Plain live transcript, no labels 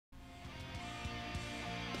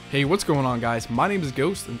Hey, what's going on, guys? My name is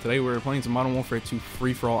Ghost, and today we're playing some Modern Warfare 2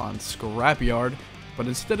 free-for-all on Scrapyard. But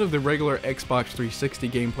instead of the regular Xbox 360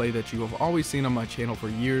 gameplay that you have always seen on my channel for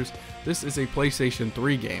years, this is a PlayStation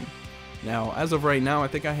 3 game. Now, as of right now, I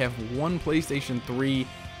think I have one PlayStation 3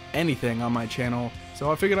 anything on my channel,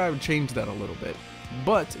 so I figured I would change that a little bit.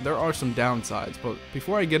 But there are some downsides. But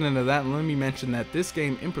before I get into that, let me mention that this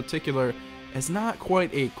game in particular is not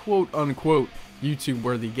quite a quote-unquote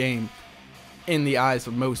YouTube-worthy game in the eyes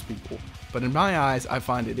of most people, but in my eyes I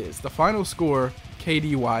find it is. The final score,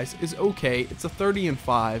 KD wise, is okay. It's a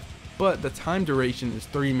 30-5, but the time duration is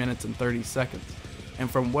 3 minutes and 30 seconds.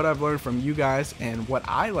 And from what I've learned from you guys and what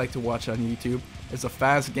I like to watch on YouTube, it's a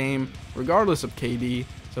fast game regardless of KD,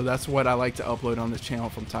 so that's what I like to upload on this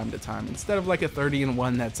channel from time to time, instead of like a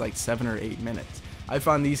 30-1 that's like 7 or 8 minutes. I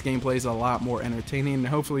find these gameplays a lot more entertaining, and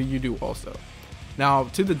hopefully you do also. Now,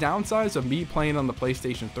 to the downsides of me playing on the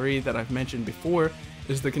PlayStation 3 that I've mentioned before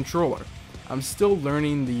is the controller. I'm still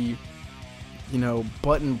learning the,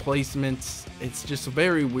 button placements. It's just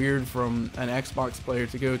very weird from an Xbox player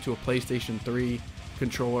to go to a PlayStation 3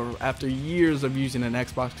 controller after years of using an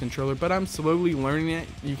Xbox controller, but I'm slowly learning it.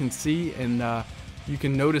 You can see, and you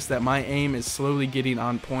can notice that my aim is slowly getting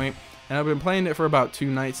on point, and I've been playing it for about 2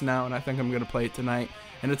 nights now, and I think I'm going to play it tonight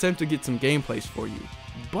and attempt to get some gameplays for you.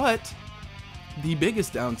 But the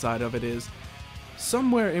biggest downside of it is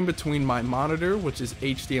somewhere in between my monitor, which is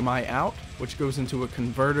HDMI out, which goes into a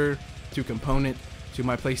converter to component to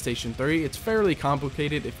my PlayStation 3. It's fairly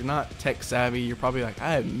complicated. If you're not tech savvy, you're probably like,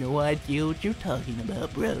 I have no idea what you're talking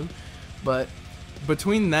about, bro. But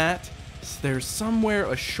between that, there's somewhere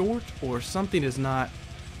a short or something is not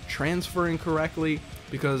transferring correctly,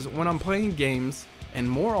 because when I'm playing games, and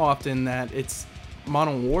more often that it's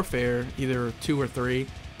Modern Warfare, either 2 or 3,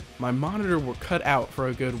 my monitor will cut out for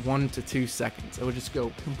a good 1 to 2 seconds. It will just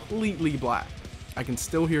go completely black. I can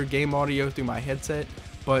still hear game audio through my headset,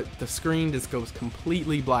 but the screen just goes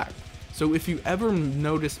completely black. So if you ever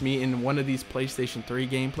notice me in one of these PlayStation 3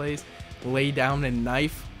 gameplays lay down a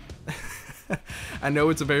knife, I know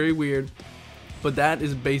it's very weird, but that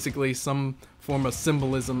is basically some form of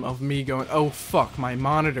symbolism of me going, oh fuck, my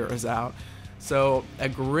monitor is out. So a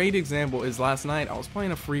great example is last night I was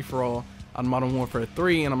playing a free-for-all on Modern Warfare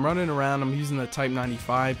 3, and I'm running around. I'm using the Type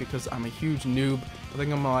 95 because I'm a huge noob. I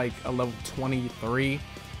think I'm like a level 23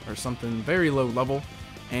 or something, very low level,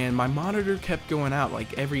 and my monitor kept going out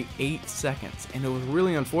like every 8 seconds, and it was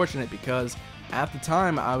really unfortunate because at the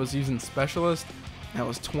time I was using Specialist and I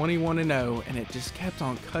was 21-0, and it just kept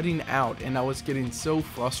on cutting out, and I was getting so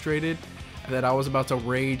frustrated that I was about to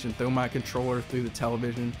rage and throw my controller through the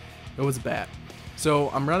television. It was bad. So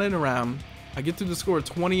I'm running around. I get to the score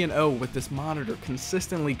 20-0 with this monitor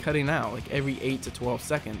consistently cutting out like every 8 to 12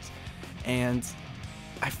 seconds, and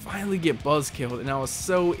I finally get buzz killed, and I was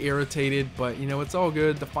so irritated, but it's all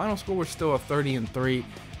good. The final score was still a 30-3,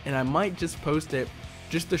 and I might just post it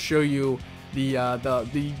just to show you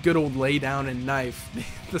the good old lay down and knife,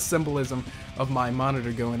 the symbolism of my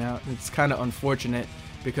monitor going out. It's kind of unfortunate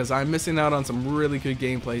because I'm missing out on some really good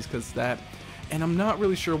gameplays because that. And I'm not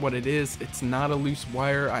really sure what it is. It's not a loose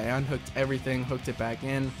wire. I unhooked everything, hooked it back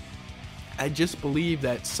in. I just believe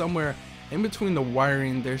that somewhere in between the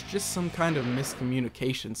wiring, there's just some kind of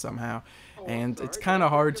miscommunication somehow. And it's kind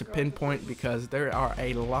of hard to pinpoint because there are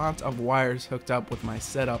a lot of wires hooked up with my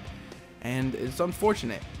setup. And it's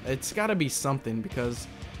unfortunate. It's got to be something, because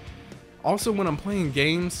also when I'm playing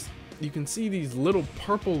games, you can see these little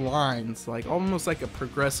purple lines, like almost like a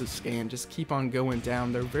progressive scan, just keep on going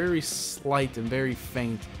down. They're very slight and very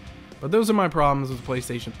faint. But those are my problems with the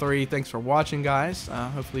PlayStation 3. Thanks for watching, guys.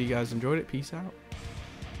 Hopefully you guys enjoyed it. Peace out.